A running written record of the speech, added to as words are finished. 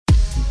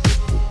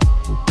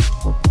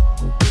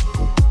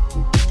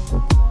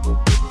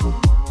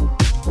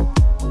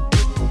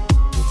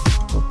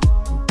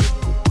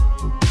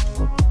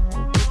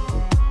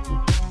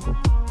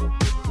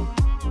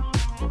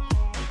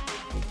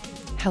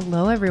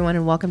Hello, everyone,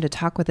 and welcome to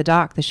Talk with the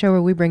Doc, the show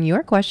where we bring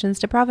your questions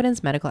to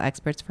Providence medical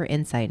experts for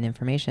insight and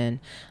information.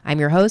 I'm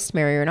your host,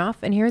 Mary Renoff,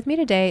 and here with me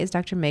today is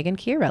Dr. Megan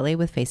Chiarelli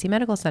with Facey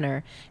Medical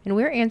Center, and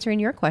we're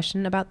answering your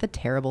question about the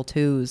terrible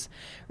twos.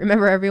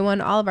 Remember, everyone,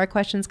 all of our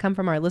questions come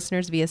from our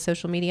listeners via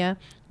social media.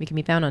 We can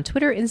be found on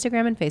Twitter,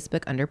 Instagram, and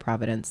Facebook under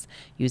Providence.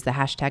 Use the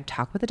hashtag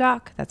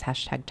 #TalkWithTheDoc. That's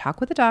hashtag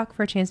 #TalkWithTheDoc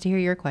for a chance to hear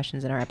your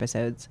questions in our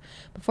episodes.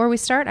 Before we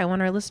start, I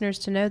want our listeners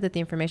to know that the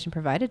information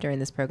provided during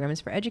this program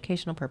is for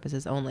educational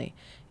purposes only.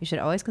 You should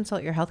always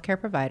consult your healthcare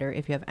provider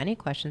if you have any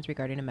questions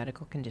regarding a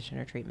medical condition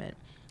or treatment.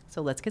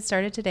 So let's get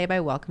started today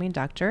by welcoming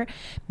Dr.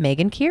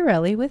 Megan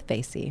Chiarelli with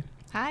Facey.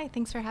 Hi,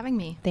 thanks for having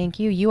me. Thank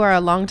you. You are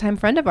a longtime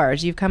friend of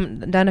ours. You've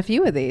done a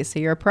few of these, so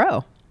you're a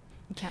pro.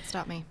 You can't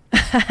stop me.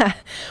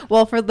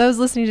 Well, for those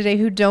listening today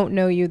who don't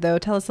know you, though,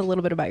 tell us a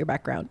little bit about your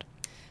background.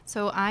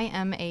 So I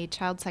am a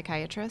child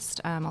psychiatrist.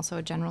 I'm also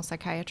a general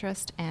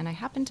psychiatrist, and I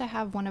happen to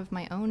have one of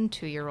my own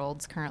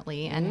 2-year-olds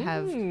currently and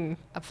have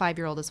a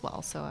 5-year-old as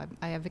well. So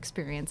I have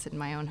experience in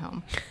my own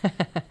home.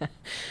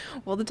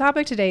 Well, the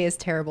topic today is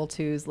terrible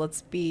twos.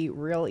 Let's be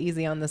real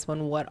easy on this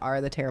one. What are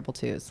the terrible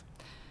twos?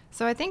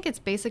 So I think it's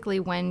basically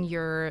when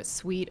your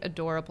sweet,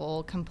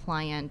 adorable,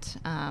 compliant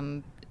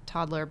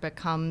toddler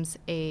becomes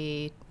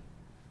a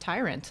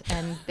tyrant,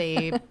 and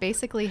they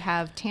basically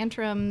have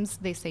tantrums,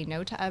 they say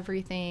no to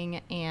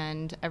everything,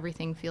 and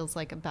everything feels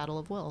like a battle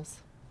of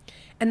wills.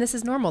 And this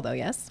is normal, though,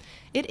 yes?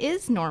 It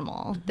is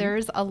normal. Mm-hmm.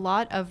 There's a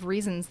lot of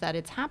reasons that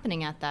it's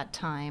happening at that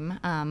time,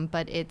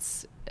 but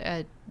it's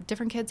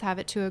different kids have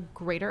it to a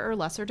greater or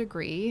lesser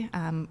degree.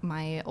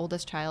 My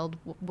oldest child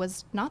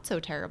was not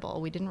so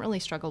terrible. We didn't really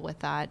struggle with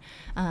that,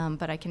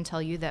 but I can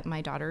tell you that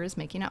my daughter is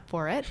making up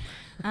for it.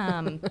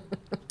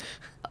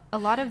 A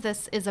lot of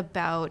this is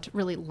about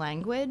really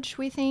language,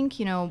 we think.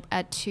 You know,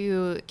 at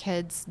 2,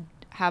 kids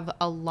have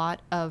a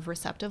lot of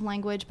receptive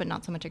language, but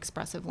not so much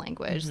expressive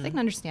language. Mm-hmm. They can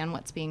understand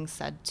what's being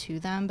said to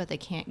them, but they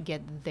can't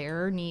get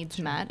their needs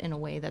met in a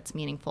way that's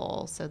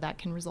meaningful. So that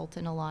can result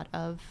in a lot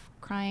of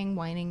crying,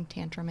 whining,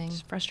 tantruming.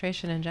 Just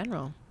frustration in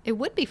general. It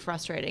would be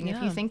frustrating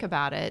if you think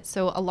about it.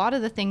 So a lot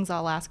of the things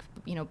I'll ask,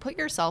 put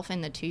yourself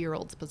in the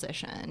 2-year-old's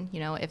position.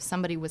 If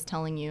somebody was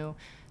telling you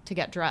to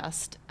get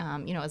dressed,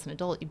 as an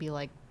adult, you'd be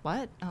like,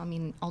 what?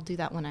 I'll do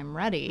that when I'm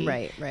ready.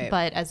 Right.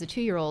 But as a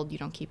 2-year-old, you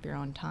don't keep your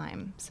own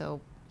time. So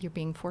you're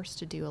being forced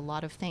to do a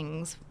lot of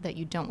things that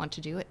you don't want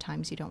to do. At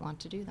times you don't want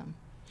to do them.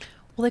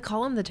 Well, they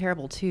call them the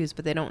terrible twos,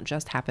 but they don't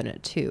just happen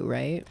at 2,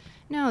 right?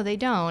 No, they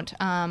don't.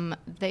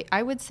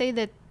 I would say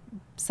that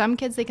some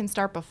kids, they can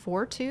start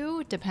before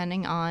 2,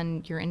 depending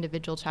on your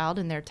individual child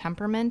and their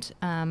temperament.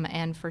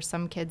 And for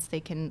some kids,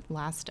 they can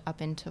last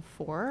up into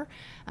 4.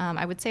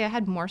 I would say I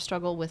had more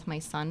struggle with my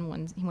son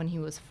when he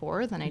was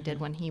 4 than I did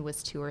when he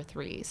was 2 or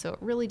 3. So it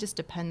really just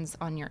depends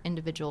on your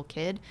individual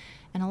kid.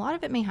 And a lot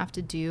of it may have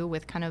to do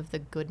with kind of the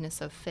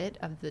goodness of fit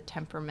of the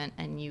temperament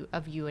and you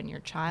and your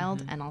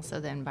child, and also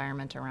the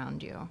environment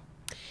around you.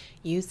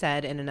 You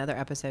said in another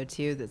episode,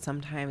 too, that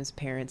sometimes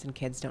parents and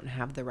kids don't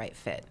have the right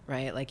fit,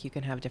 right? Like you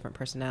can have different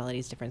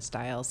personalities, different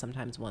styles.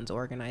 Sometimes one's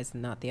organized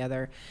and not the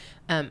other.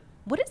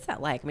 What is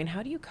that like? I mean,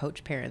 how do you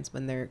coach parents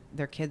when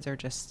their kids are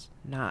just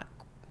not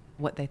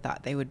what they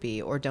thought they would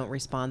be or don't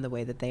respond the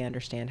way that they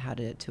understand how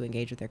to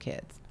engage with their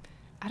kids?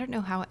 I don't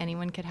know how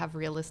anyone could have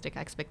realistic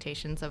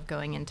expectations of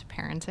going into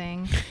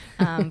parenting,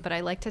 but I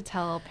like to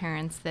tell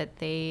parents that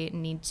they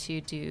need to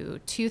do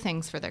 2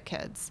 things for their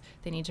kids.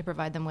 They need to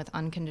provide them with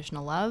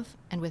unconditional love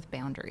and with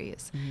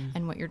boundaries.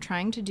 And what you're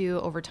trying to do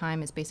over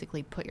time is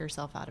basically put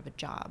yourself out of a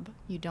job.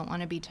 You don't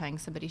want to be tying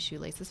somebody's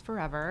shoelaces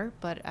forever,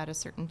 but at a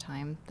certain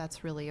time,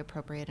 that's really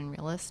appropriate and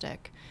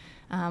realistic.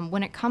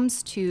 When it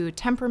comes to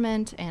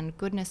temperament and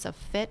goodness of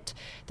fit,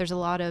 there's a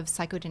lot of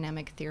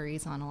psychodynamic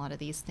theories on a lot of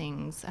these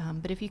things.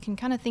 But if you can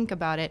kind of think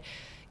about it,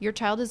 your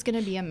child is going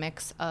to be a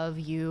mix of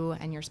you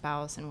and your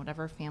spouse and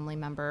whatever family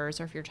members,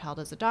 or if your child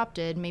is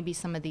adopted, maybe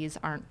some of these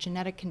aren't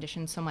genetic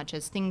conditions so much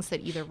as things that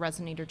either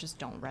resonate or just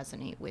don't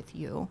resonate with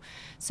you.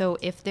 So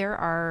if there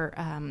are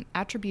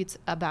attributes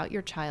about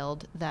your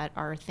child that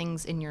are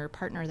things in your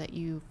partner that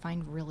you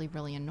find really,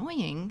 really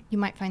annoying, you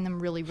might find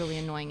them really, really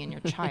annoying in your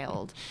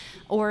child.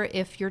 Or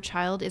if your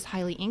child is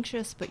highly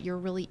anxious, but you're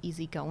really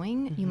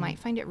easygoing, you might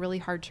find it really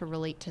hard to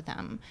relate to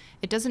them.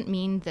 It doesn't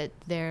mean that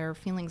their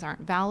feelings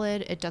aren't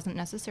valid. It doesn't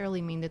necessarily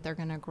mean that they're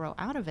going to grow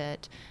out of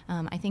it.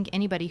 I think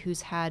anybody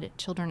who's had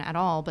children at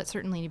all, but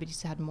certainly anybody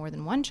who's had more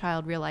than one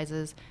child,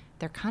 realizes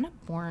they're kind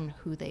of born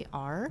who they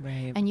are.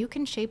 Right. And you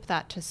can shape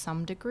that to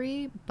some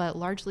degree, but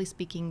largely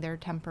speaking, their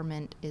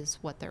temperament is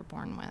what they're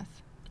born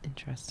with.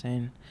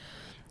 Interesting.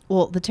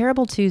 Well, the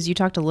terrible twos, you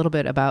talked a little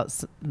bit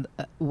about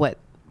what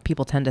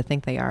people tend to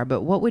think they are,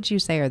 but what would you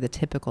say are the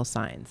typical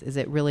signs? Is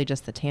it really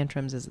just the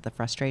tantrums? Is it the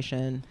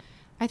frustration?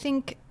 I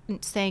think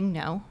saying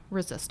no,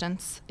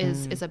 resistance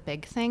is a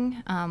big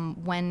thing.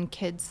 When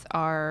kids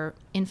are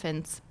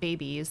infants,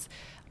 babies,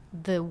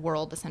 the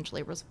world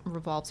essentially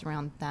revolves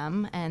around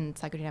them, and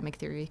psychodynamic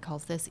theory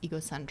calls this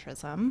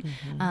egocentrism.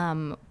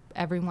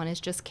 everyone is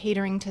just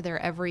catering to their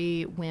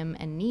every whim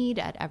and need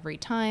at every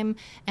time.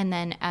 And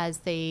then as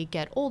they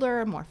get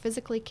older, more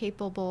physically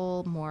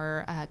capable,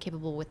 more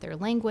capable with their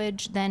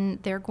language, then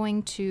they're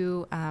going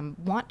to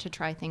want to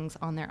try things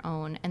on their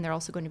own, and they're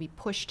also going to be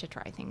pushed to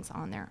try things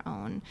on their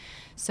own.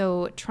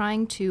 So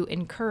trying to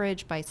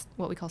encourage by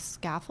what we call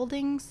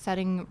scaffolding,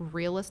 setting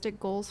realistic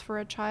goals for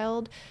a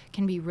child,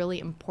 can be really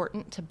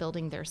important to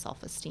building their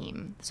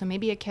self-esteem. So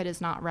maybe a kid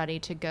is not ready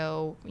to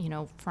go,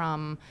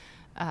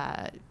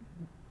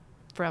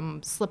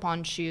 from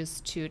slip-on shoes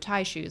to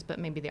tie shoes, but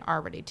maybe they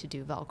are ready to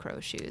do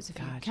Velcro shoes. If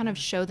you kind of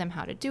show them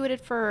how to do it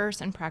at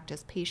first and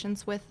practice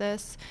patience with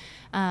this,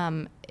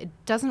 it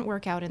doesn't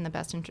work out in the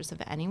best interest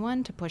of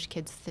anyone to push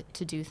kids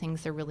to do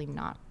things they're really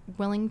not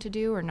willing to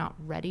do or not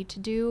ready to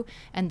do,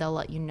 and they'll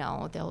let you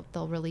know.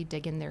 They'll really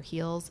dig in their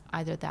heels,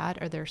 either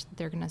that or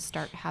they're going to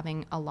start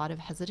having a lot of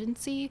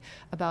hesitancy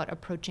about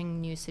approaching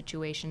new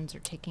situations or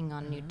taking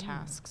on new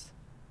tasks.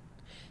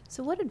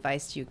 So what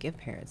advice do you give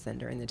parents then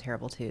during the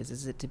terrible twos?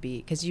 Is it to be,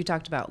 because you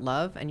talked about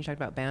love and you talked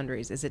about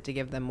boundaries, is it to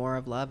give them more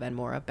of love and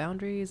more of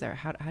boundaries, or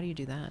how do you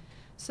do that?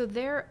 So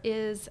there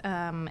is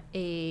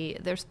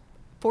there's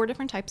 4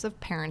 different types of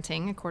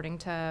parenting according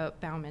to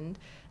Bauman,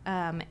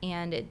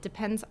 and it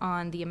depends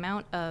on the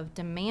amount of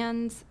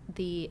demands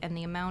and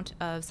the amount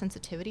of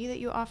sensitivity that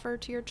you offer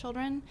to your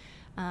children.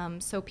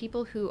 So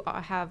people who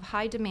have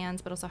high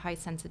demands but also high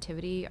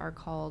sensitivity are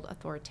called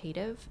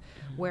authoritative,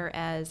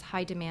 whereas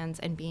high demands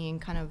and being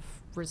kind of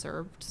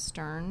reserved,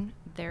 stern,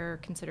 they're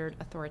considered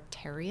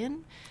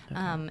authoritarian.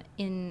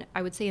 Okay.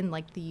 I would say in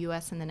like the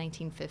U.S. in the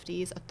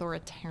 1950s,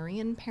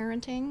 authoritarian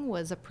parenting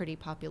was a pretty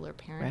popular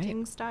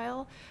parenting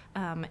style,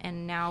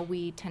 and now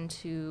we tend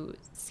to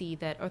see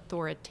that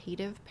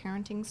authoritative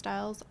parenting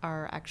styles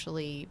are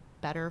actually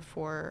better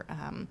for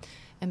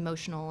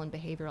emotional and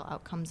behavioral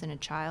outcomes in a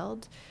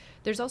child.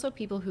 There's also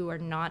people who are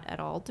not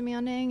at all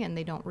demanding and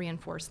they don't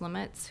reinforce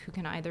limits, who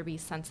can either be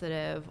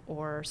sensitive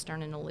or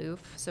stern and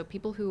aloof. So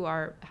people who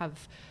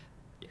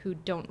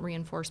don't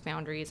reinforce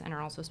boundaries and are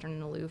also stern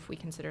and aloof, we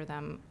consider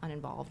them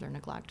uninvolved or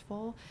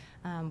neglectful.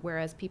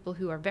 Whereas people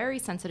who are very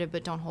sensitive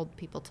but don't hold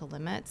people to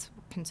limits,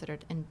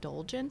 considered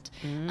indulgent.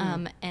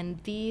 And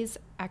these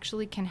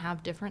actually can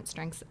have different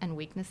strengths and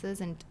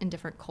weaknesses in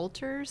different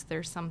cultures.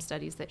 There's some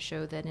studies that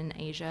show that in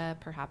Asia,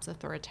 perhaps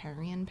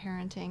authoritarian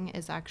parenting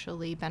is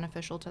actually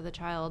beneficial to the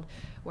child,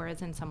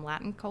 whereas in some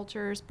Latin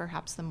cultures,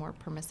 perhaps the more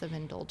permissive,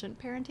 indulgent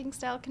parenting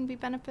style can be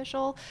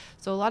beneficial.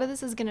 So a lot of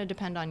this is going to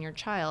depend on your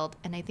child.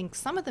 And I think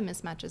some of the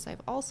mismatches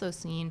I've also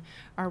seen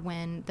are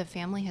when the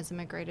family has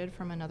immigrated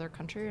from another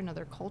country or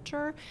another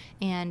culture,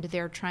 and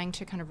they're trying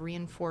to kind of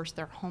reinforce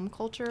their home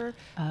culture,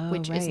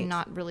 which is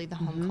not really the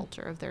home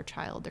culture of their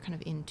child. They're kind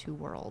of in 2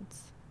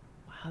 worlds.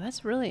 Wow,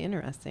 that's really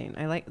interesting.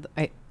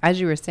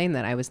 As you were saying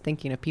that, I was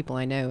thinking of people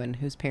I know and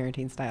whose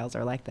parenting styles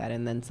are like that,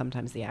 and then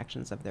sometimes the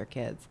actions of their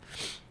kids.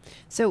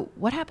 So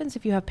what happens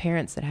if you have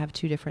parents that have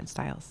 2 different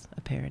styles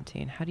of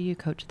parenting? How do you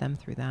coach them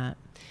through that?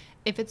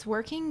 If it's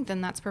working, then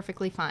that's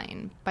perfectly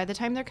fine. By the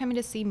time they're coming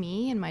to see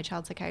me in my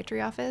child psychiatry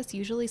office,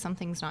 usually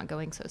something's not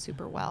going so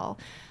super well.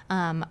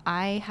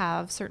 I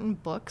have certain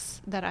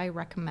books that I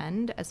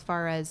recommend as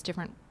far as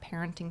different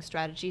parenting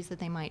strategies that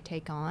they might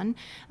take on.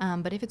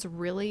 But if it's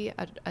really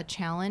a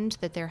challenge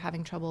that they're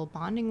having trouble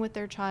bonding with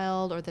their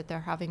child, or that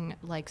they're having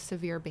like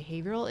severe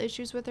behavioral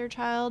issues with their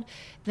child,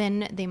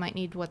 then they might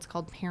need what's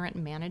called parent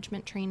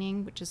management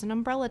training, which is an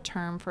umbrella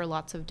term for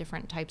lots of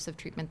different types of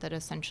treatment that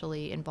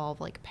essentially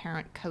involve like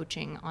parent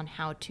coaching on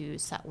how to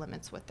set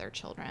limits with their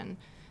children.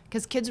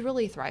 Because kids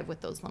really thrive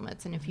with those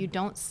limits, and if you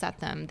don't set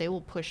them, they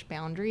will push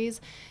boundaries,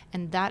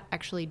 and that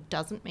actually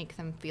doesn't make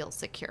them feel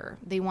secure.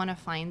 They want to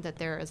find that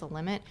there is a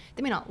limit.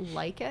 They may not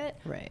like it,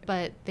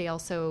 but they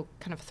also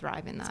kind of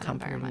thrive in that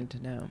environment.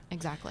 It's comforting to know.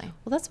 Exactly.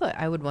 Well, that's what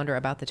I would wonder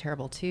about the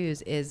terrible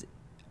twos is,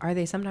 are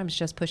they sometimes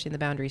just pushing the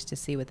boundaries to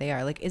see what they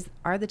are? Like,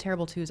 are the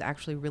terrible twos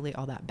actually really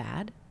all that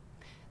bad?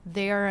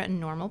 They are a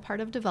normal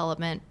part of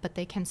development, but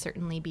they can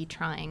certainly be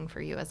trying for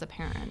you as a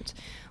parent.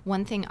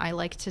 One thing I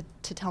like to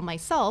tell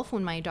myself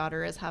when my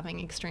daughter is having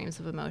extremes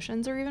of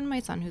emotions, or even my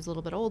son who's a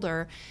little bit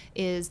older,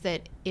 is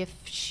that if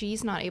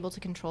she's not able to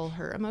control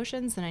her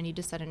emotions, then I need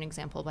to set an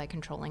example by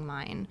controlling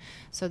mine.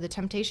 So the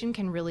temptation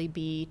can really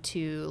be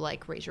to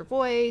like raise your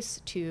voice,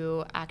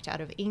 to act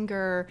out of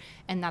anger,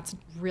 and that's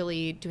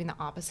really doing the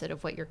opposite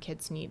of what your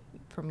kids need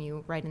from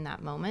you right in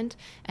that moment.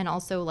 And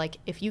also, like,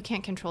 if you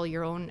can't control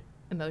your own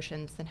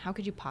emotions, then how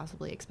could you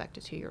possibly expect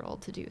a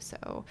 2-year-old to do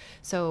so?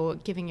 So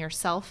giving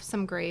yourself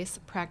some grace,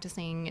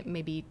 practicing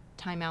maybe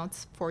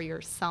timeouts for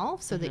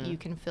yourself so that you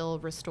can feel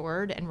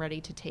restored and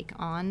ready to take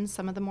on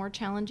some of the more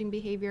challenging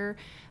behavior.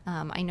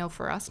 I know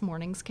for us,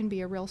 mornings can be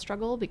a real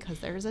struggle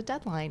because there's a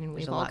deadline and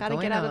we've all got to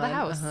get out of the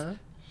house.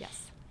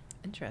 Yes.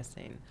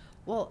 Interesting.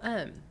 Well,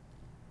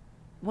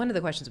 one of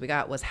the questions we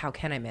got was, how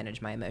can I manage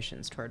my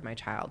emotions toward my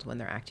child when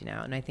they're acting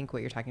out? And I think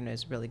what you're talking about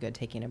is really good,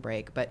 taking a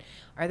break. But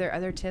are there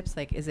other tips?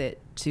 Like, is it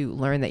to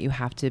learn that you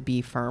have to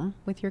be firm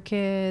with your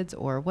kids,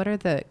 or what are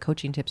the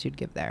coaching tips you'd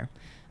give there?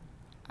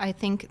 I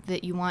think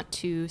that you want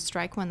to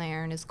strike when the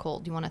iron is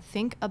cold. You want to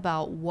think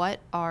about what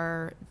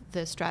are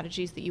the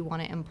strategies that you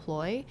want to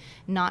employ,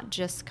 not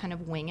just kind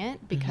of wing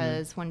it,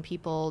 because when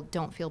people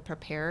don't feel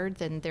prepared,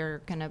 then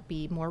they're going to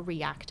be more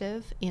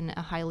reactive in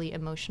a highly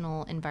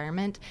emotional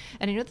environment.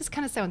 And I know this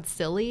kind of sounds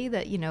silly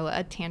that, you know,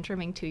 a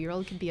tantruming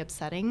 2-year-old can be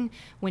upsetting.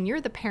 When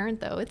you're the parent,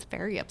 though, it's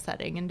very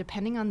upsetting. And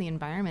depending on the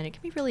environment, it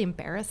can be really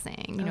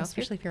embarrassing. You know,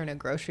 especially if you're in a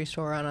grocery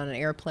store, on an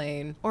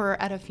airplane,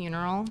 or at a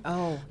funeral.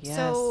 Oh, yes.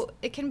 So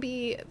it can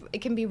be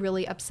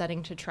really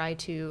upsetting to try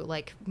to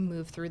like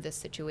move through this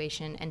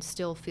situation and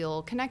still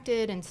feel connected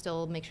and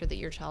still make sure that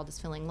your child is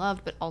feeling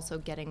loved, but also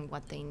getting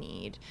what they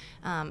need.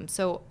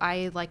 So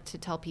I like to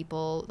tell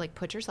people, like,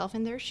 put yourself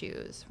in their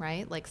shoes,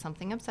 right? Like,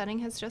 something upsetting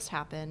has just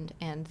happened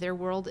and their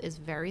world is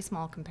very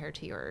small compared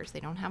to yours.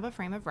 They don't have a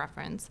frame of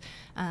reference.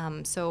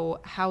 So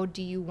how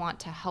do you want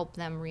to help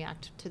them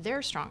react to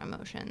their strong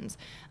emotions?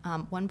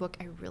 One book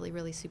I really,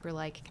 really super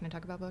like. Can I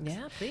talk about books?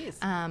 Yeah, please.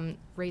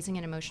 Raising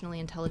an Emotionally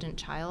Intelligent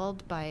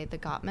Child by the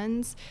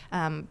Gottmans.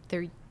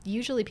 They're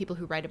usually people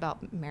who write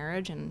about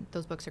marriage, and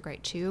those books are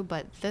great too,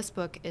 but this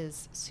book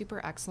is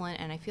super excellent,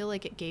 and I feel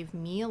like it gave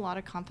me a lot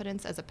of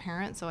confidence as a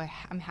parent, so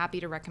I'm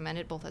happy to recommend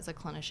it both as a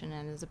clinician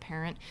and as a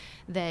parent,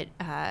 that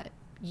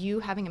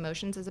you having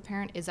emotions as a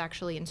parent is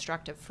actually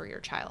instructive for your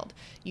child.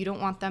 You don't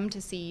want them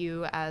to see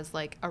you as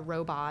like a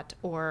robot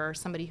or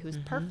somebody who's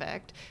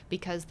perfect,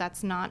 because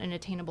that's not an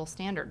attainable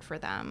standard for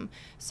them.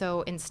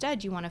 So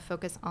instead, you want to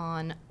focus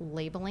on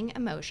labeling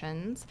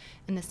emotions,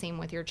 and the same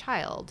with your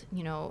child.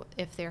 You know,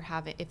 if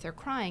they're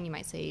crying, you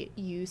might say,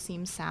 "You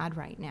seem sad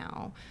right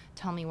now.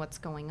 Tell me what's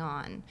going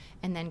on,"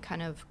 and then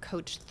kind of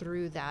coach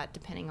through that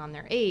depending on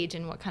their age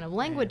and what kind of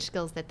language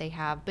skills that they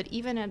have. But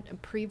even at a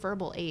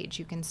pre-verbal age,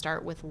 you can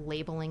start with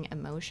labeling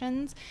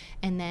emotions.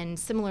 And then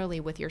similarly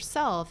with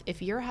yourself, if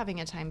you're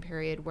having a time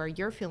period where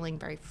you're feeling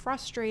very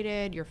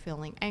frustrated, you're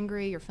feeling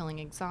angry, you're feeling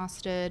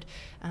exhausted,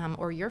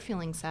 or you're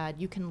feeling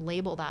sad, you can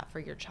label that for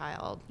your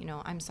child. You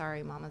know, "I'm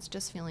sorry, Mama's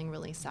just feeling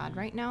really sad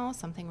right now.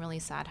 Something really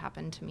sad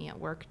happened to me at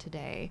work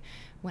today.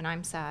 When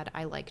I'm sad,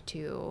 I like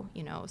to,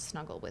 you know,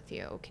 snuggle with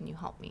you. Can you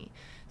help me?"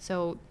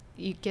 So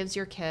it gives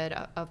your kid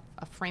a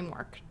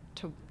framework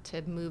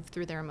to move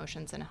through their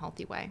emotions in a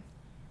healthy way.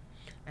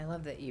 I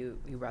love that you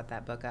brought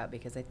that book up,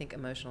 because I think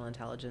emotional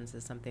intelligence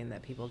is something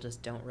that people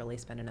just don't really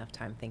spend enough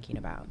time thinking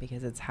about,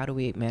 because it's how do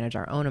we manage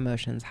our own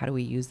emotions? How do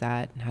we use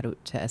that? And how to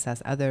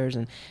assess others?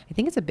 And I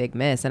think it's a big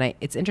miss. And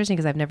it's interesting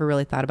because I've never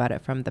really thought about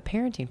it from the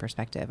parenting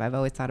perspective. I've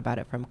always thought about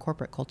it from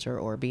corporate culture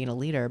or being a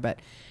leader, but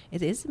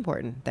it is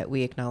important that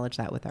we acknowledge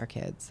that with our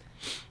kids.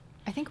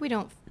 I think we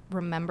don't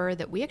remember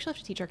that we actually have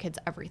to teach our kids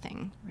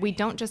everything. Right. We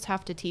don't just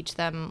have to teach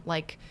them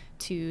like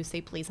to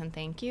say please and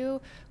thank you.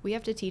 We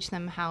have to teach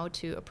them how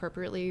to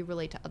appropriately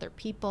relate to other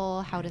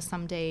people, how to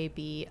someday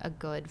be a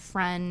good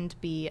friend,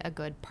 be a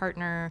good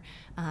partner,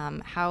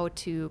 how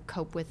to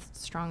cope with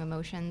strong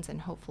emotions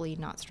and hopefully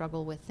not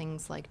struggle with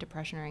things like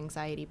depression or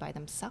anxiety by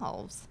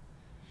themselves.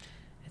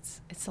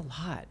 It's a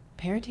lot.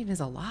 Parenting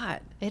is a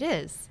lot. It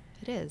is.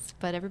 It is,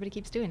 but everybody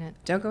keeps doing it.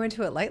 Don't go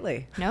into it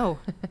lightly. No.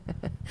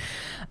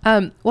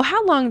 Well,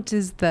 how long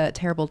does the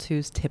Terrible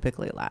Twos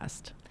typically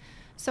last?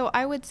 So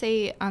I would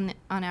say on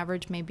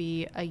average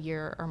maybe a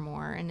year or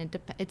more, and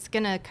it's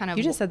gonna kind of.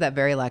 You just said that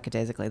very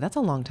lackadaisically. That's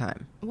a long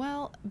time.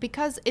 Well,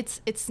 because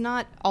it's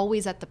not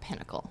always at the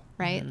pinnacle,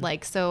 right? Mm-hmm.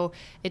 Like, so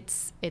it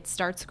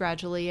starts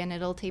gradually and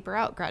it'll taper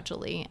out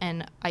gradually,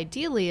 and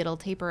ideally it'll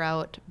taper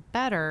out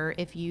better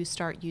if you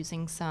start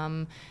using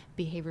some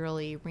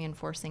behaviorally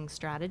reinforcing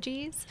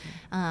strategies.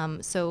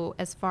 Mm-hmm. So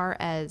as far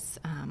as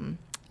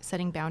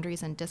setting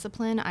boundaries and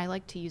discipline, I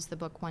like to use the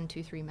book 1,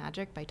 2, 3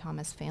 Magic by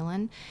Thomas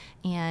Phelan,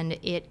 and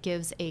it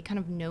gives a kind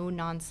of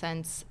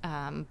no-nonsense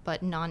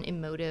but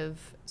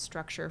non-emotive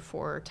structure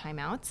for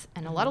timeouts.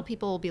 And a lot of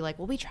people will be like,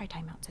 well, we try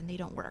timeouts and they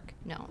don't work.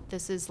 No,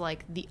 this is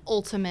like the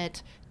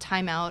ultimate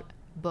timeout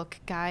book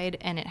guide,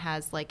 and it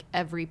has like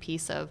every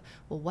piece of,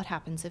 well, what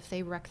happens if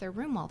they wreck their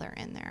room while they're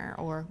in there,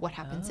 or what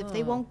happens if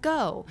they won't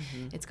go.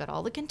 It's got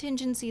all the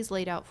contingencies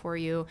laid out for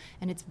you,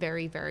 and it's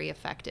very, very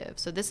effective.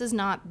 So this is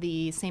not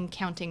the same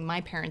counting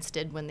my parents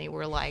did when they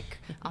were like,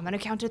 I'm gonna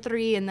count to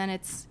 3 and then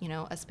it's, you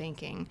know, a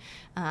spanking.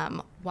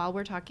 While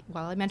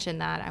I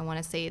mentioned that, I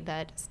want to say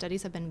that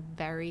studies have been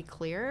very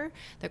clear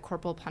that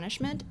corporal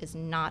punishment is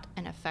not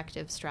an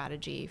effective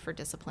strategy for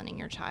disciplining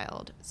your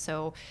child.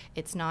 So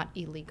it's not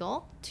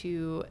illegal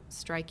to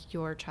strike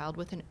your child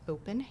with an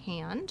open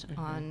hand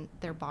on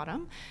their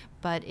bottom,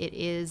 but it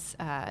is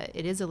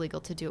illegal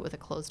to do it with a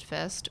closed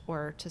fist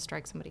or to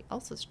strike somebody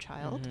else's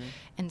child.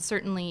 And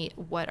certainly,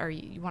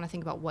 you want to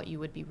think about what you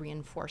would be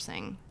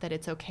reinforcing, that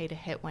it's okay to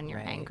hit when you're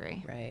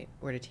angry, right?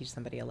 Or to teach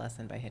somebody a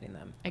lesson by hitting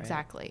them.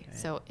 Exactly. Right.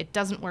 So it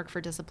doesn't work for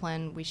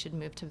discipline. We should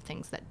move to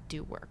things that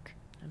do work.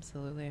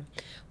 Absolutely.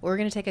 Well, we're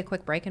going to take a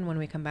quick break, and when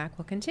we come back,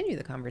 we'll continue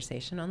the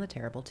conversation on the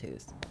Terrible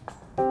Twos.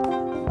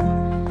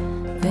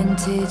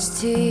 Vintage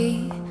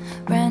tea,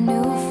 brand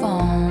new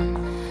phone,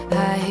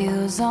 high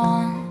heels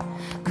on,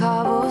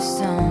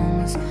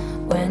 cobblestones.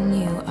 When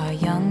you are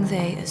young,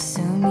 they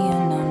assume you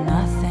know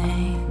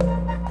nothing.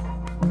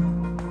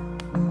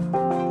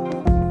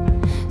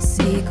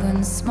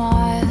 One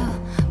smile,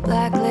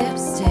 black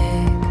lipstick,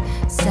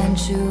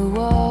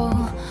 sensual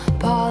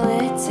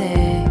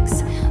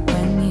politics.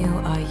 When you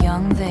are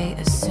young, they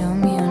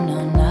assume you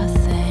know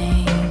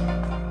nothing.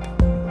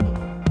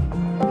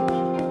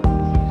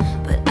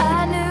 But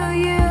I knew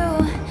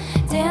you,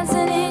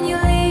 dancing in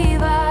your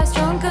Levi's,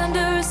 drunk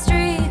under a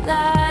street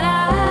light.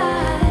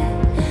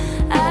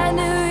 I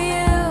knew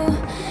you,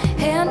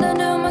 hand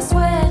under my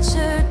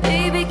sweatshirt,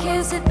 baby,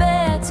 kiss it better.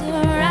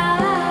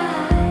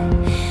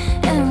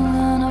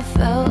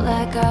 Felt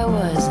like I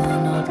was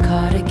an old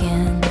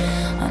cardigan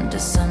under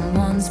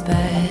someone's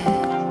bed.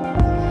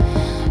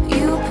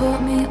 You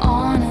put me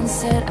on and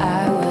said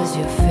I was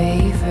your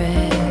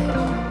favorite.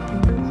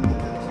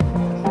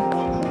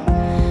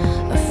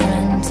 A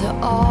friend to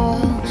all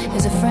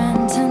is a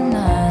friend to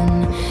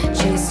none.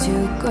 Chase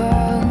two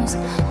girls,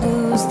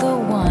 lose the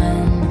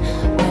one.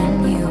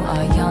 When you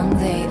are young,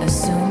 they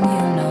assume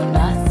you know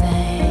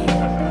nothing.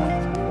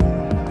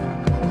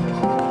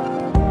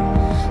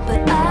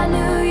 But I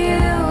knew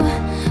you,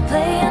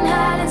 playing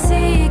hide and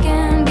seek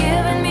and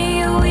giving me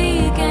your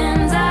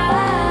weekends. I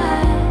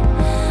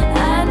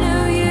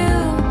knew you,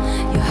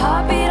 your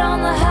heartbeat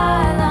on the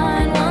high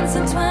line, once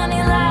in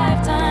 20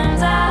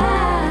 lifetimes.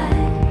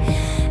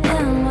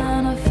 And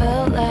when I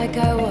felt like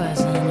I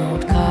was an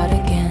old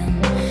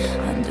cardigan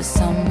under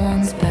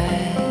someone's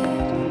bed,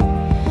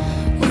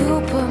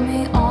 you put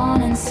me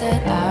on and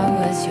said I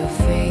was your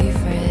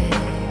favorite.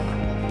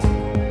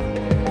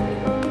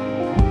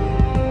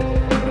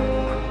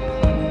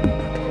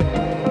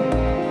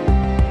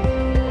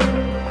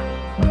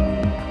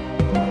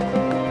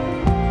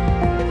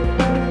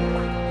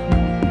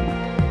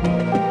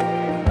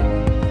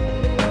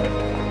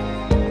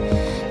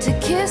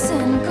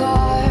 Kissing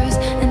cars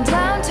and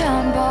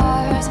downtown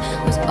bars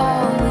was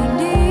all we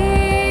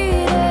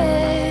needed.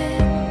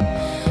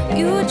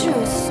 You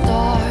drew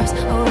stars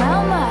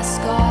around my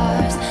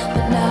scars,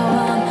 but now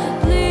I'm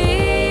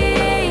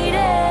bleeding.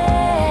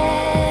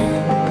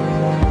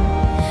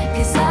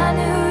 'Cause I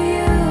knew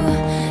you,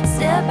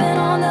 stepping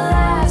on the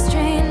last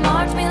train,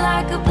 marked me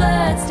like a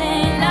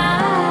bloodstain. I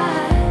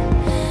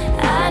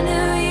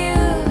knew you,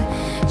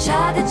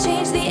 tried to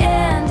change the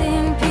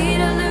ending,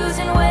 Peter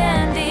losing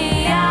Wendy.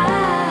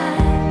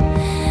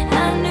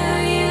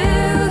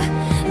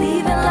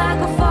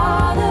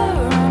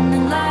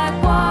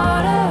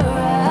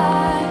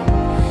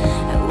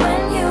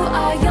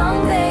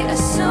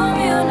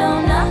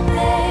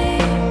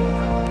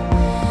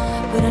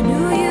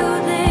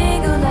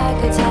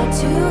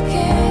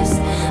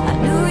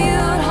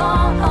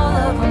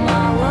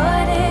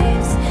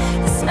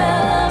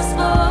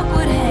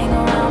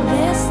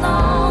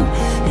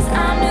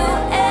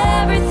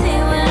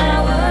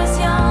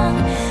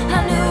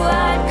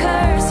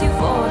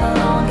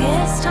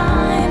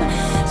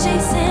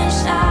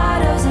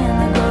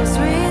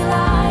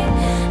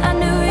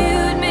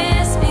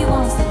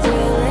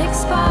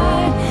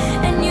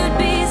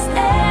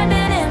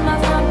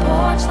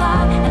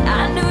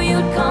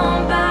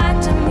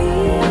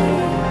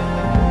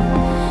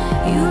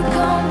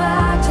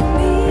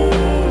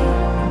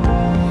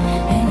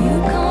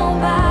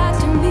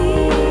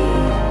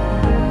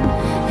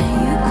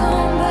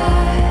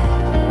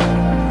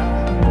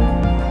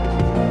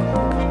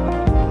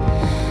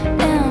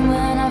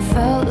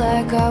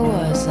 I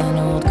was an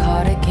old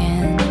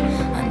cardigan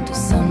under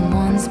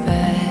someone's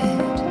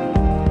bed.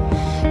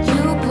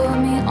 You put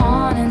me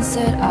on and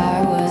said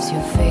I was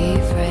your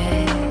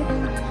favorite.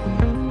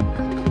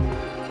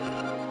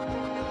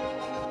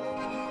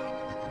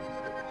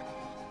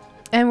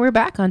 And we're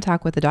back on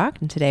Talk with the Doc,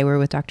 and today we're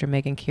with Dr.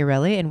 Megan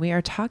Chiarelli, and we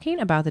are talking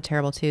about the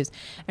terrible twos.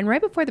 And right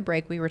before the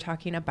break, we were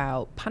talking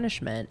about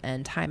punishment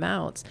and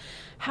timeouts.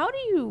 How do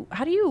you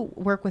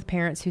work with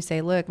parents who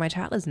say, look, my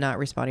child is not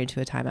responding to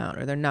a timeout,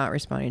 or they're not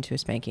responding to a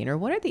spanking, or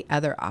what are the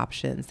other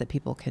options that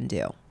people can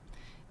do?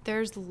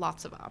 There's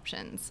lots of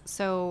options.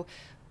 So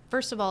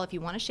first of all, if you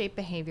want to shape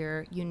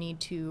behavior, you need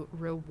to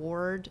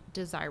reward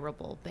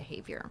desirable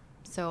behavior.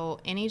 So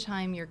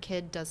anytime your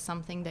kid does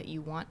something that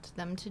you want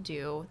them to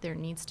do, there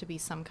needs to be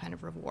some kind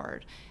of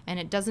reward. And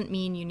it doesn't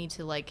mean you need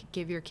to like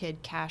give your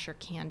kid cash or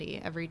candy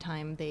every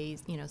time they,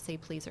 say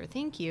please or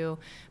thank you,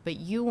 but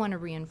you want to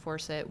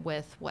reinforce it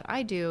with what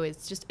I do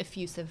is just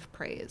effusive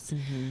praise.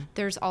 Mm-hmm.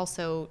 There's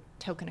also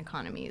token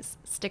economies,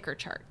 sticker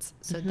charts.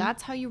 So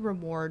that's how you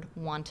reward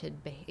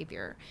wanted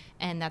behavior.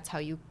 And that's how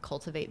you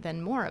cultivate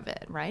then more of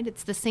it, right?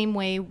 It's the same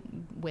way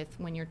with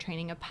when you're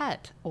training a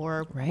pet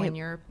or when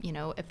you're,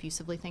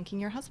 effusively thanking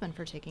your husband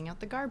for taking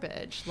out the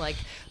garbage. Like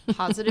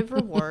positive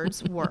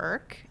rewards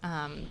work.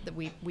 That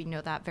we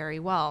know that very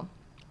well.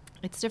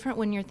 It's different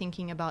when you're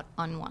thinking about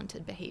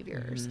unwanted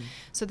behaviors.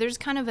 So there's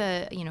kind of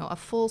a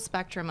full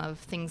spectrum of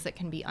things that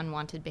can be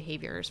unwanted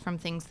behaviors, from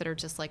things that are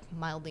just like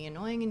mildly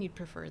annoying and you'd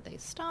prefer they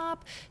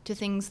stop, to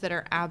things that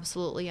are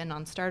absolutely a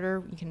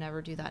non-starter. You can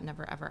never do that,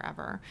 never, ever,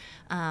 ever.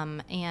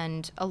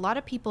 And a lot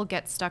of people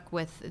get stuck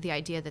with the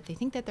idea that they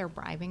think that they're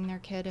bribing their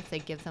kid if they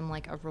give them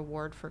like a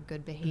reward for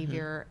good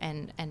behavior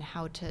and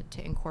how to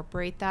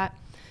incorporate that.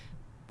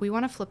 We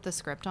want to flip the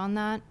script on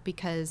that,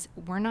 because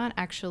we're not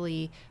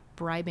actually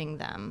bribing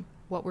them.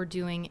 What we're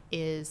doing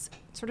is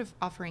sort of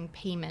offering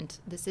payment.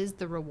 This is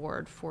the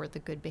reward for the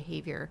good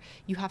behavior.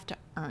 You have to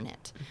earn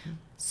it. Mm-hmm.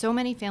 So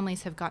many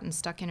families have gotten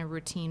stuck in a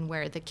routine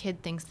where the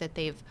kid thinks that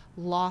they've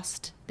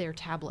lost their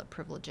tablet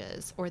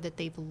privileges or that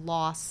they've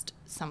lost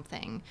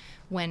something,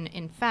 when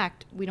in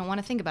fact, we don't want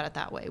to think about it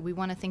that way. We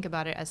want to think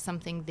about it as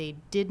something they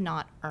did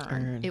not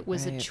earn. It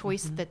was a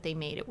choice that they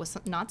made. It was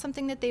not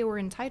something that they were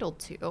entitled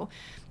to.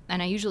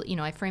 And I usually,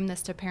 I frame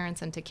this to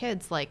parents and to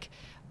kids like,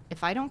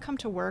 if I don't come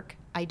to work,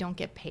 I don't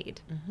get paid.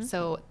 Mm-hmm.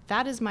 So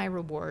that is my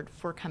reward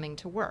for coming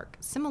to work.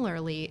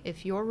 Similarly,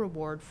 if your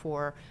reward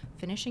for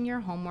finishing your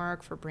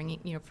homework, for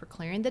bringing, for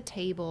clearing the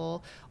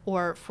table,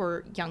 or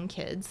for young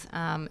kids,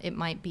 it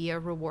might be a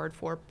reward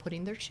for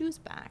putting their shoes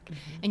back.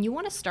 Mm-hmm. And you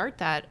want to start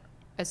that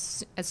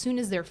as soon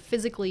as they're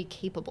physically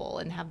capable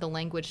and have the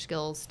language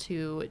skills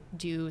to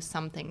do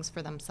some things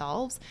for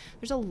themselves.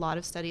 There's a lot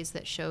of studies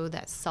that show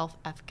that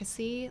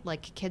self-efficacy,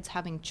 like kids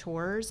having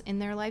chores in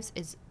their lives,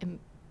 is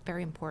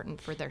very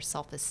important for their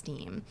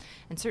self-esteem.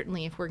 And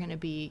certainly if we're going to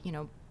be,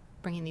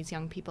 bringing these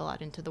young people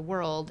out into the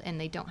world and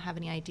they don't have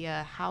any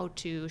idea how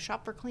to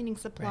shop for cleaning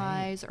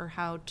supplies or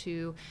how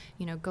to,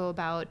 go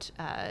about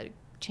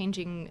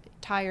changing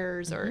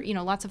tires or,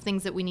 lots of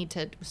things that we need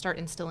to start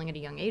instilling at a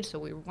young age. So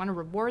we want to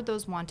reward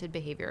those wanted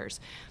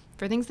behaviors.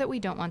 For things that we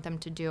don't want them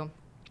to do,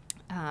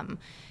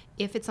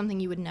 if it's something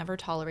you would never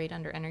tolerate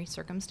under any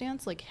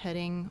circumstance, like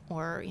hitting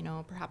or,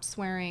 perhaps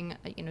swearing,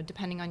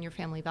 depending on your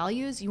family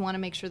values, you want to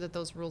make sure that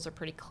those rules are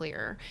pretty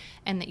clear,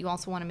 and that you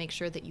also want to make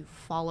sure that you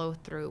follow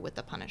through with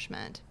the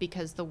punishment,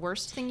 because the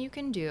worst thing you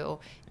can do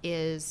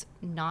is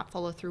not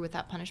follow through with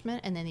that punishment,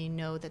 and then they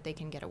know that they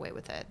can get away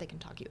with it. They can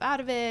talk you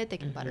out of it, they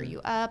can butter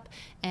you up,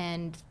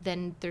 and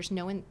then there's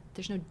no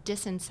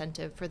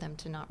disincentive for them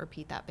to not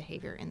repeat that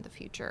behavior in the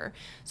future.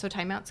 So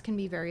timeouts can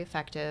be very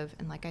effective,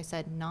 and like I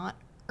said, not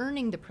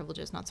earning the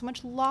privileges, not so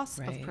much loss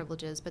of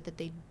privileges, but that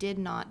they did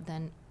not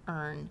then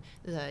earn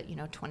the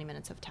 20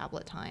 minutes of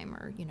tablet time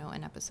or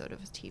an episode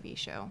of a TV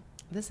show.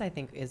 This, I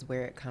think, is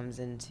where it comes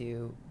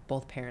into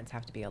both parents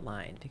have to be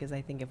aligned, because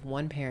I think if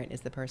one parent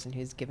is the person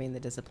who's giving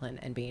the discipline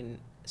and being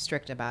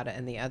strict about it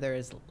and the other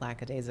is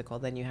lackadaisical,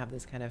 then you have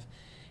this kind of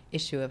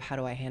issue of how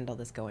do I handle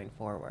this going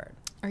forward.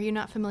 Are you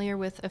not familiar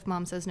with If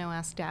Mom Says No,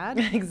 Ask Dad?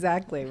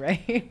 Exactly,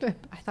 right?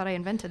 I thought I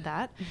invented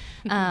that.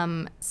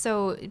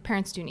 So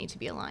parents do need to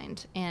be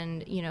aligned,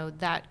 and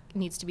that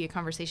needs to be a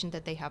conversation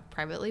that they have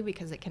privately,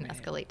 because it can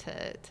escalate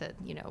to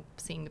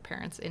seeing the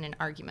parents in an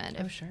argument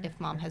if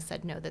mom has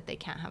said no, that they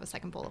can't have a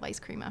second bowl of ice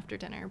cream after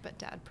dinner, but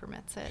dad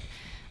permits it.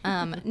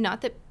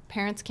 Not that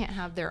parents can't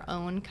have their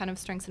own kind of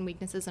strengths and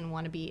weaknesses and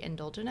want to be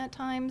indulgent at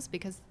times,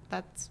 because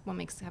that's what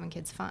makes having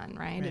kids fun,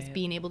 right? Is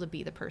being able to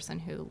be the person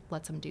who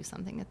lets them do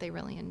something that they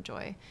really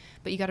enjoy.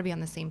 But you got to be on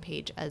the same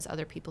page as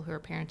other people who are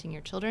parenting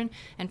your children.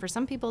 And for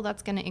some people,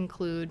 that's going to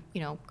include,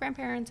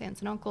 grandparents, aunts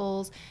and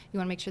uncles. You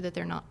want to make sure that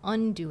they're not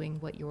undoing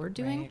what you're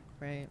doing.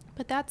 Right.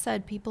 But that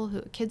said,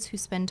 kids who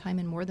spend time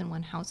in more than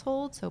one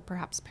household, so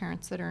perhaps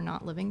parents that are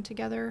not living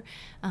together,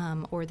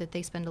 or that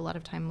they spend a lot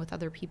of time with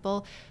other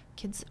people,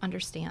 kids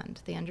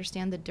understand. They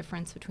understand the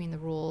difference between the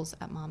rules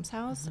at mom's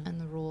house and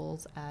the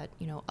rules at,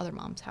 other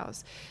mom's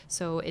house.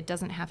 So it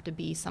doesn't have to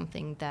be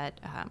something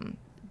that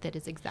that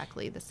is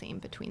exactly the same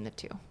between the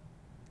two.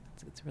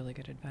 It's really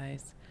good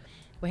advice.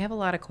 We have a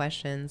lot of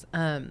questions.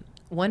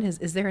 One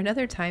is there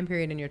another time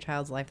period in your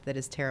child's life that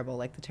is terrible,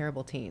 like the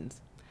terrible teens?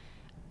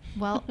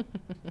 Well,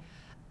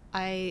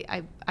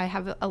 I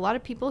have a lot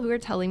of people who are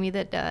telling me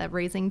that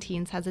raising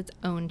teens has its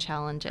own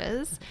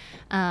challenges.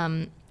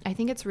 I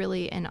think it's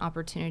really an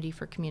opportunity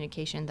for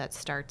communication that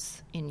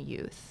starts in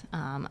youth.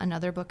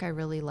 Another book I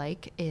really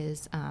like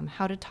is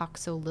How to Talk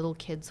So Little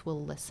Kids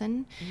Will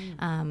Listen.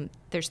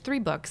 There's 3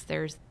 books.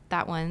 There's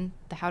that one,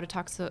 the How to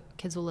Talk So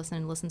Kids Will Listen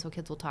and Listen So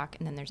Kids Will Talk.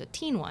 And then there's a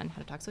teen one,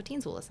 How to Talk So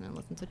Teens Will Listen and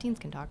Listen So Teens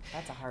Can Talk.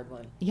 That's a hard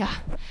one. Yeah.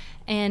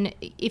 And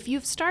if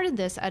you've started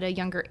this at a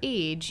younger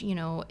age,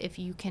 if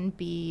you can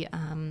be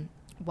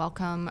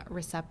welcome,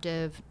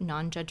 receptive,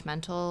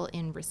 non-judgmental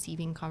in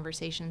receiving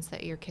conversations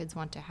that your kids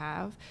want to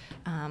have,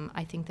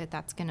 I think that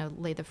that's going to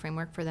lay the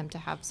framework for them to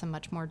have some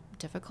much more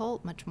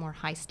difficult, much more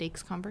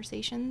high-stakes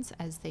conversations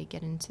as they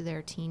get into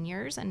their teen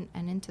years and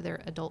into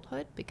their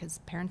adulthood, because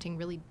parenting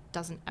really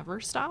doesn't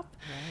ever stop.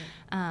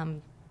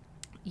 Right.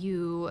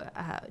 You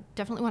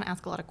definitely want to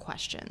ask a lot of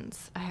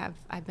questions.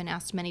 I've been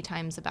asked many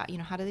times about,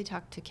 how do they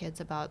talk to kids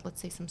about,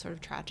 let's say, some sort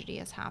of tragedy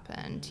has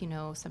happened,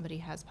 somebody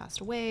has passed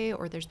away,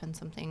 or there's been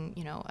something,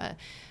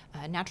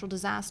 a natural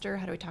disaster.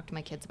 How do I talk to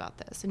my kids about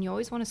this? And you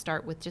always want to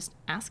start with just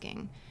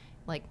asking,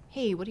 like,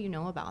 hey, what do you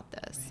know about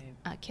this?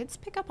 Right. Kids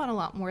pick up on a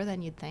lot more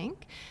than you'd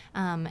think.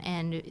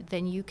 And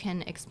then you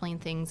can explain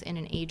things in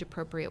an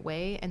age-appropriate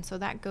way. And so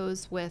that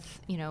goes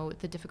with,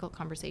 the difficult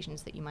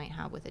conversations that you might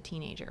have with a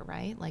teenager,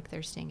 right? Like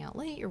they're staying out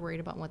late, you're worried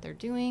about what they're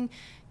doing.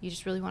 You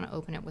just really want to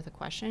open it with a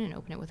question and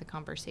open it with a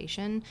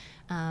conversation.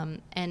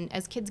 And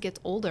as kids get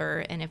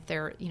older, and if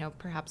they're,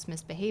 perhaps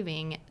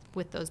misbehaving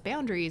with those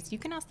boundaries, you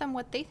can ask them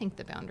what they think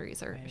the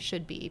boundaries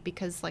should be.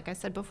 Because like I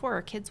said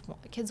before, kids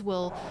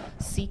will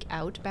seek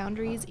out boundaries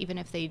boundaries, even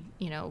if they,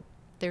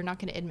 they're not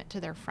going to admit to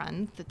their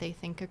friend that they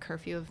think a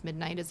curfew of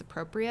midnight is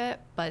appropriate,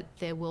 but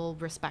they will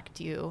respect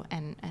you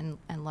and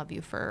love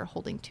you for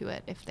holding to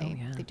it if they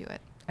do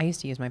it. I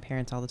used to use my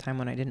parents all the time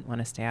when I didn't want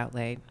to stay out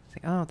late.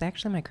 It's like, oh,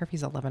 actually my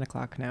curfew's 11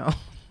 o'clock now.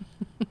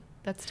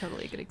 That's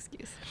totally a good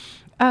excuse.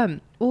 Well,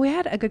 we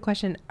had a good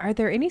question. Are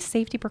there any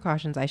safety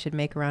precautions I should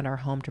make around our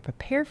home to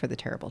prepare for the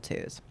terrible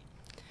twos?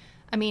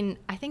 I mean,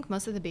 I think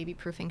most of the baby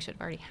proofing should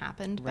have already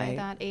happened by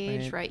that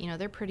age, right?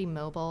 They're pretty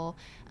mobile.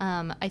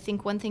 I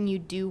think one thing you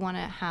do want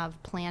to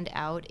have planned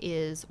out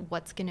is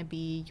what's going to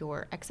be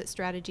your exit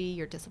strategy,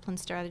 your discipline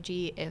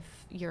strategy if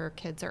your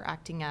kids are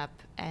acting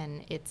up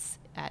and it's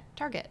at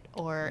Target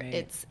or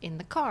it's in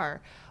the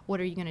car. What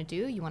are you going to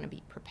do? You want to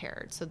be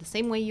prepared. So the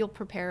same way you'll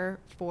prepare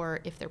for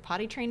if they're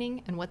potty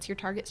training and what's your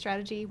Target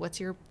strategy, what's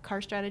your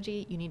car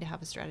strategy, you need to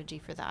have a strategy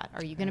for that.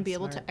 Are you going to be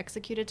able to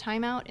execute a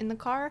timeout in the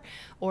car,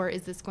 or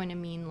is this going to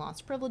mean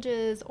lost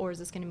privileges, or is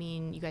this going to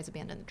mean you guys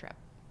abandon the trip?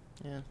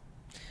 Yeah.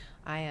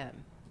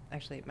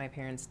 Actually, my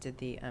parents did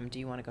the do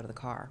you want to go to the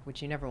car,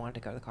 which you never wanted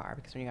to go to the car,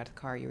 because when you got to the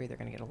car, you were either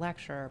going to get a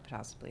lecture or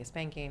possibly a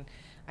spanking.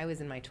 I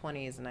was in my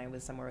 20s, and I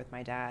was somewhere with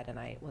my dad, and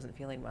I wasn't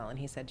feeling well, and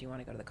he said, do you want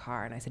to go to the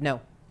car? And I said,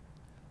 no.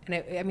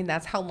 And I mean,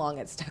 that's how long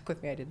it stuck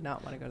with me. I did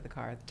not want to go to the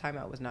car. The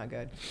timeout was not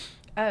good.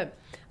 I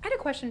had a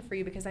question for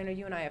you, because I know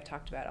you and I have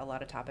talked about a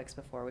lot of topics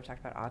before. We've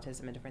talked about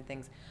autism and different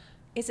things.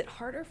 Is it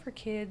harder for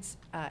kids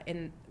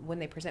when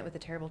they present with the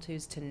terrible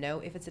twos to know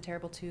if it's a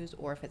terrible twos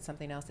or if it's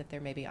something else, if they're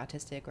maybe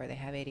autistic or they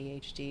have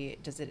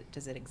ADHD? Does it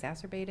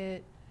exacerbate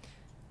it?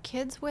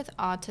 Kids with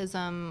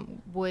autism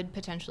would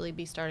potentially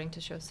be starting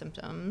to show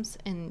symptoms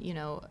in,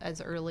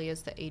 as early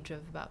as the age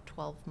of about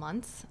 12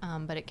 months,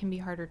 but it can be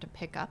harder to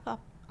pick up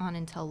on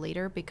until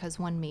later, because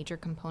one major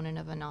component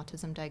of an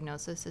autism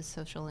diagnosis is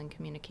social and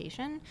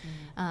communication.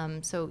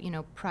 So,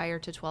 prior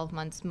to 12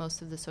 months,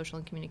 most of the social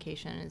and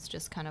communication is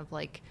just kind of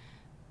like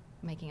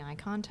making eye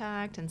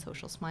contact and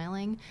social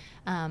smiling.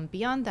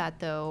 Beyond that,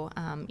 though,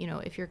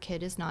 if your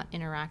kid is not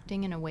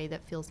interacting in a way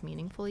that feels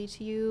meaningfully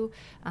to you,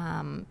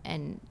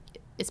 and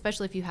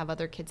especially if you have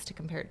other kids to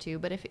compare it to,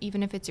 but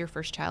even if it's your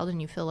first child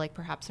and you feel like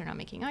perhaps they're not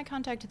making eye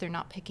contact, they're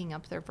not picking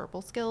up their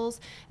verbal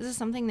skills, this is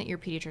something that your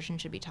pediatrician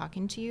should be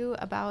talking to you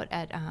about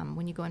at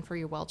when you go in for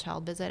your well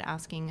child visit,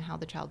 asking how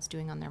the child's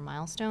doing on their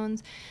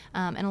milestones.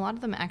 And a lot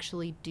of them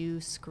actually do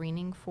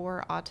screening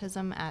for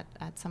autism at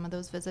some of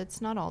those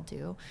visits. Not all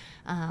do.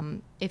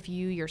 If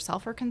you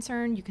yourself are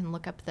concerned, you can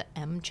look up the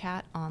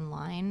MChat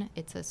online.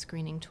 It's a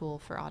screening tool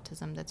for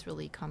autism that's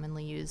really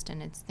commonly used,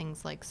 and it's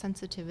things like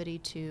sensitivity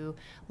to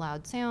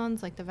loud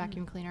sounds like the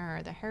vacuum cleaner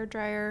or the hair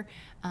dryer,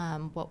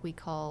 what we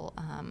call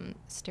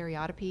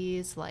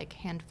stereotypies like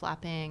hand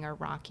flapping or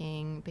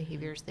rocking,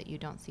 behaviors that you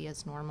don't see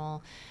as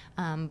normal.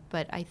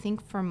 But I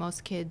think for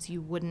most kids,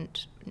 you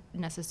wouldn't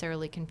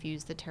necessarily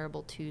confuse the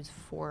terrible twos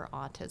for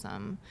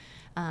autism.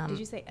 Did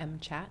you say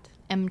MChat?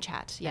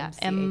 MChat, yeah,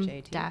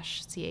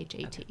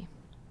 M-CHAT.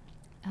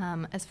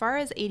 As far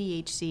as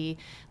ADHD,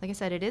 like I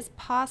said, it is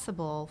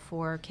possible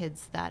for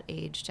kids that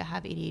age to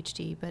have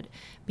ADHD, but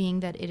being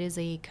that it is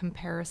a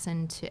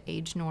comparison to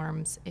age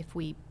norms, if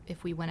we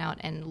went out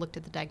and looked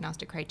at the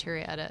diagnostic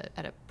criteria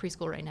at a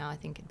preschool right now, I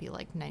think it'd be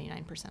like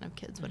 99% of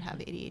kids would have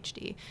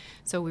ADHD.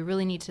 So we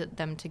really need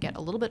them to get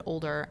a little bit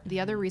older. The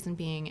other reason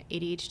being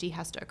ADHD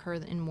has to occur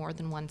in more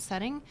than one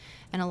setting,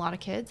 and a lot of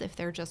kids, if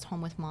they're just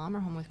home with mom or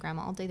home with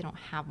grandma all day, they don't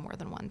have more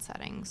than one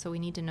setting. So we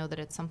need to know that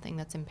it's something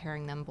that's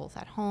impairing them both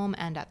at home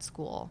and at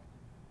school.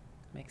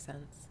 Makes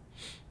sense.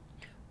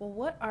 Well,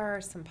 what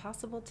are some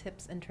possible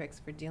tips and tricks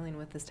for dealing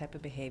with this type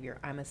of behavior?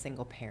 I'm a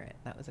single parent.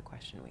 That was a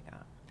question we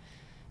got.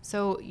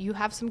 So you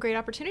have some great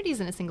opportunities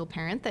in a single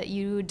parent that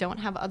you don't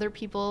have other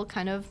people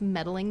kind of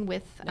meddling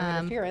with. No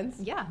interference.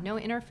 Yeah, no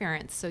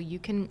interference. So you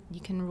can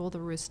rule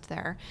the roost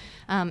there.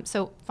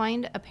 So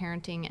find a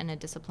parenting and a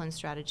discipline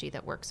strategy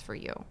that works for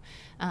you.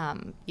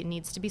 It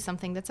needs to be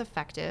something that's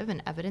effective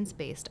and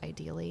evidence-based,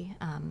 ideally.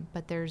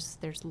 But there's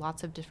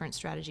lots of different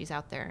strategies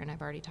out there, and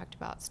I've already talked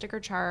about sticker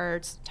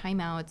charts,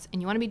 timeouts,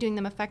 and you want to be doing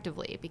them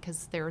effectively,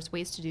 because there's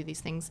ways to do these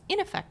things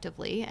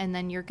ineffectively, and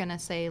then you're going to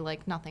say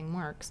like nothing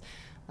works.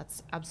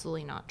 That's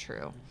absolutely not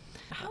true.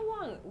 How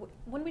long,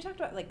 when we talked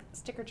about like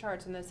sticker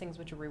charts and those things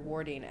which are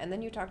rewarding, and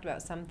then you talked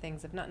about some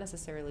things of not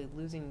necessarily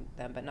losing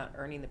them, but not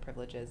earning the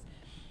privileges,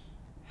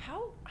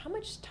 how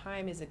much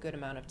time is a good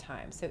amount of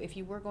time? So if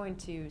you were going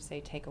to,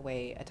 say, take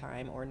away a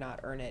time or not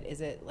earn it,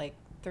 is it like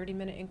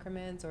 30-minute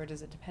increments, or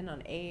does it depend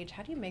on age?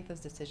 How do you make those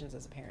decisions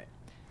as a parent?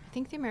 I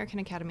think the American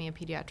Academy of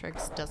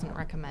Pediatrics doesn't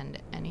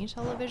recommend any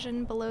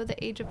television below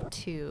the age of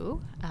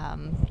 2.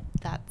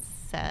 That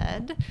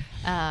said,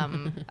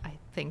 I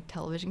think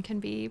television can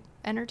be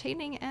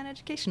entertaining and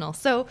educational.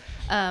 So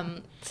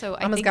I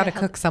Mama's got to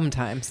cook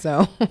sometimes,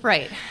 so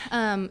right.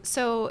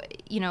 So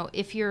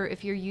if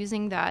you're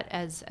using that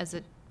as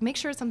a, make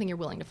sure it's something you're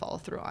willing to follow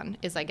through on,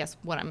 is I guess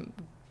what I'm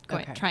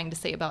trying to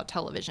say about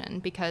television.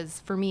 Because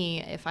for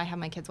me, if I have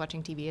my kids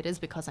watching TV, it is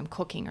because I'm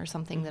cooking or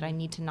something that I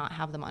need to not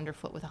have them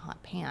underfoot with a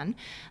hot pan,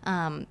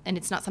 and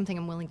it's not something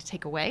I'm willing to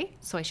take away,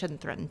 so I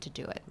shouldn't threaten to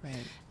do it.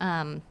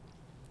 Right.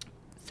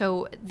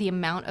 So the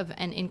amount of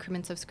and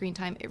increments of screen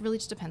time, it really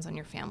just depends on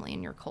your family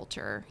and your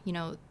culture. You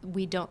know,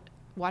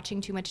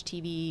 watching too much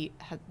TV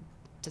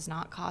does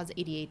not cause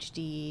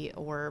ADHD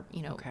or,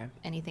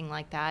 anything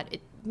like that.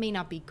 It may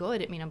not be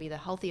good. It may not be the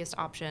healthiest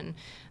option,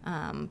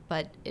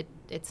 but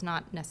it's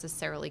not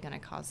necessarily going to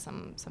cause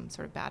some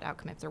sort of bad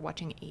outcome if they're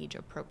watching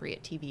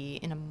age-appropriate TV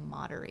in a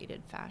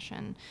moderated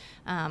fashion.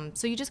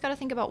 So you just got to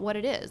think about what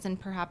it is, and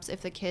perhaps if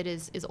the kid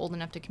is old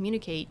enough to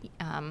communicate,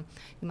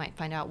 you might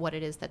find out what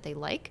it is that they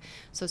like.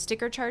 So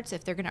sticker charts,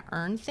 if they're going to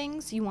earn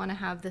things, you want to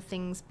have the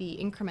things be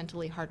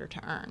incrementally harder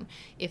to earn.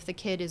 If the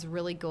kid is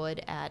really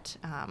good at,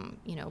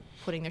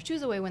 putting their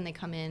shoes away when they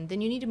come in,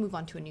 then you need to move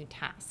on to a new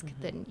task.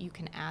 Then you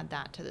can add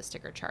that to the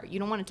sticker chart. You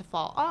don't want it to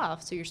fall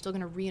off, so you're still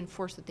going to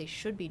reinforce that they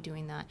should be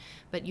doing that,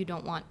 but you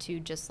don't want to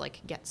just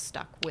like get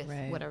stuck with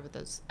whatever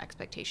those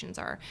expectations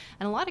are.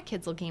 And a lot of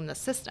kids will game the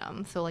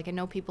system. So like I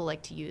know people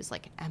like to use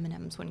like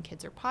M&Ms when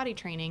kids are potty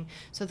training.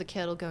 So the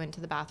kid will go into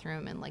the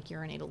bathroom and like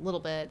urinate a little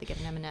bit, they get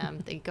an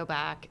M&M, they go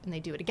back and they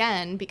do it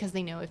again because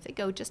they know if they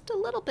go just a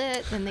little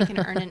bit, then they can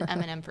earn an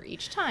M&M for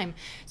each time.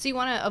 So you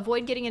want to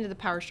avoid getting into the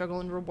power struggle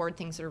and reward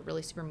things that are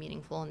really super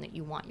meaningful and that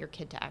you want your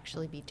kid to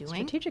actually be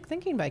doing. Strategic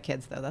thinking by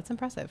kids, though. That's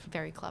impressive.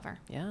 Very clever.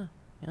 Yeah.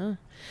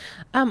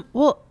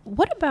 Well,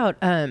 what about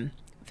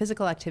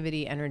physical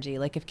activity, energy?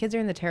 Like if kids are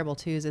in the terrible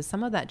twos, is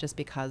some of that just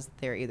because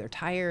they're either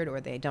tired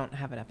or they don't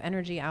have enough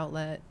energy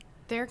outlet?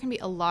 There can be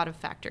a lot of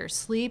factors.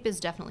 Sleep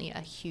is definitely a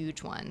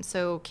huge one.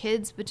 So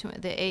kids the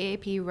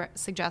AAP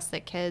suggests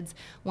that kids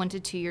 1 to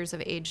 2 years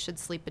of age should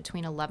sleep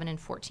between 11 and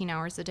 14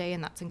 hours a day,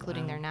 and that's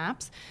including their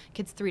naps.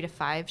 Kids 3 to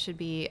 5 should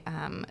be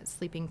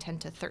sleeping 10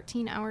 to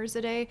 13 hours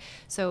a day.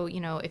 So,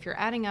 if you're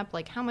adding up,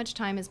 like how much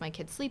time is my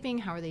kid sleeping?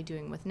 How are they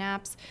doing with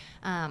naps?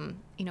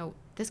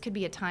 This could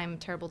be a time,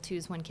 terrible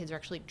twos, when kids are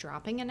actually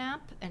dropping a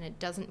nap, and it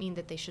doesn't mean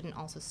that they shouldn't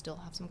also still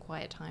have some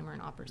quiet time or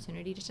an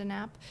opportunity to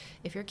nap.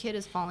 If your kid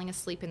is falling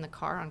asleep in the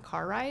car on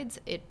car rides,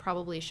 it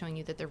probably is showing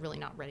you that they're really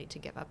not ready to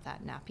give up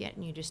that nap yet,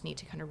 and you just need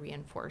to kind of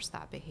reinforce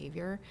that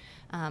behavior.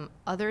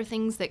 Other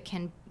things that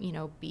can,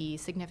 be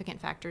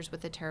significant factors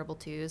with the terrible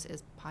twos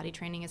is potty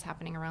training is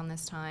happening around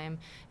this time,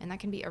 and that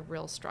can be a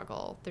real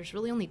struggle. There's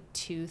really only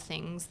 2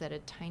 things that a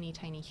tiny,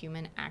 tiny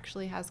human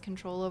actually has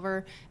control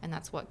over, and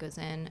that's what goes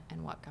in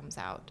and what comes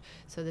out.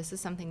 So this is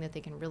something that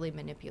they can really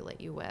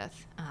manipulate you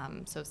with.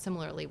 So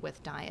similarly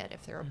with diet,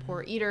 if they're a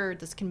poor eater,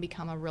 this can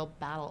become a real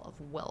battle of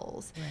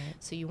wills. Right.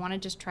 So you want to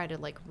just try to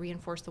like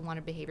reinforce the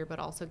wanted behavior, but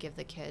also give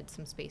the kid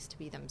some space to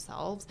be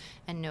themselves,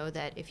 and know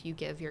that if you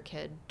give your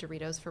kid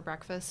Doritos for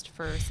breakfast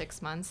for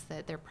 6 months,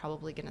 that they're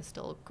probably going to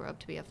still grow up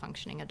to be a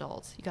functioning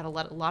adult. You got to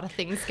let a lot of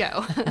things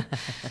go.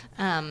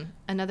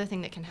 Another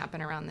thing that can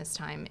happen around this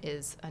time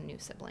is a new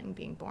sibling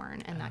being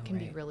born, and that can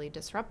be really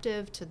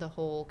disruptive to the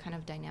whole kind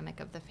of dynamic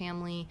of the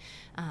family.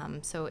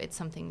 So it's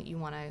something that you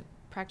want to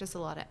practice a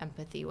lot of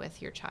empathy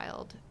with your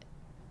child.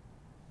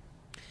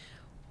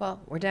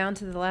 Well, we're down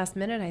to the last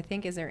minute, I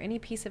think. Is there any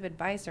piece of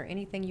advice or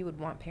anything you would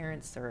want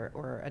parents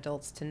or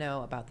adults to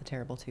know about the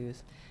terrible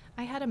twos?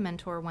 I had a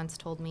mentor once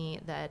told me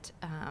that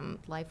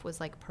life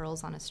was like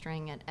pearls on a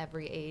string. At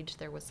every age,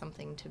 there was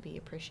something to be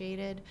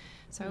appreciated.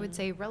 So I would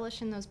say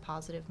relish in those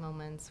positive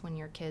moments when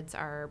your kids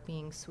are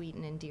being sweet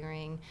and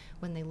endearing.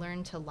 When they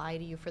learn to lie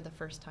to you for the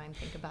first time,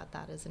 think about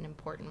that as an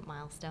important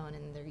milestone,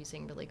 and they're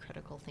using really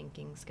critical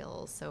thinking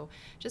skills. So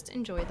just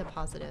enjoy the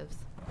positives.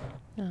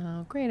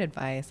 Oh, great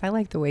advice. I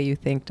like the way you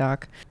think,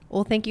 Doc.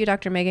 Well, thank you,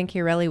 Dr. Megan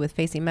Chiarelli with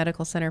Facey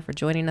Medical Center, for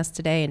joining us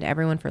today, and to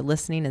everyone for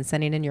listening and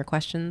sending in your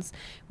questions.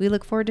 We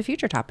look forward to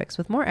future topics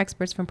with more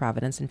experts from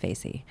Providence and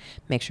Facey.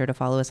 Make sure to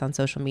follow us on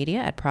social media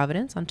at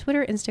Providence on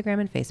Twitter, Instagram,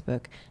 and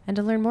Facebook. And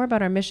to learn more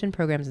about our mission,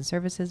 programs, and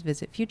services,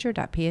 visit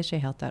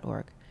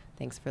future.psahealth.org.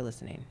 Thanks for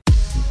listening.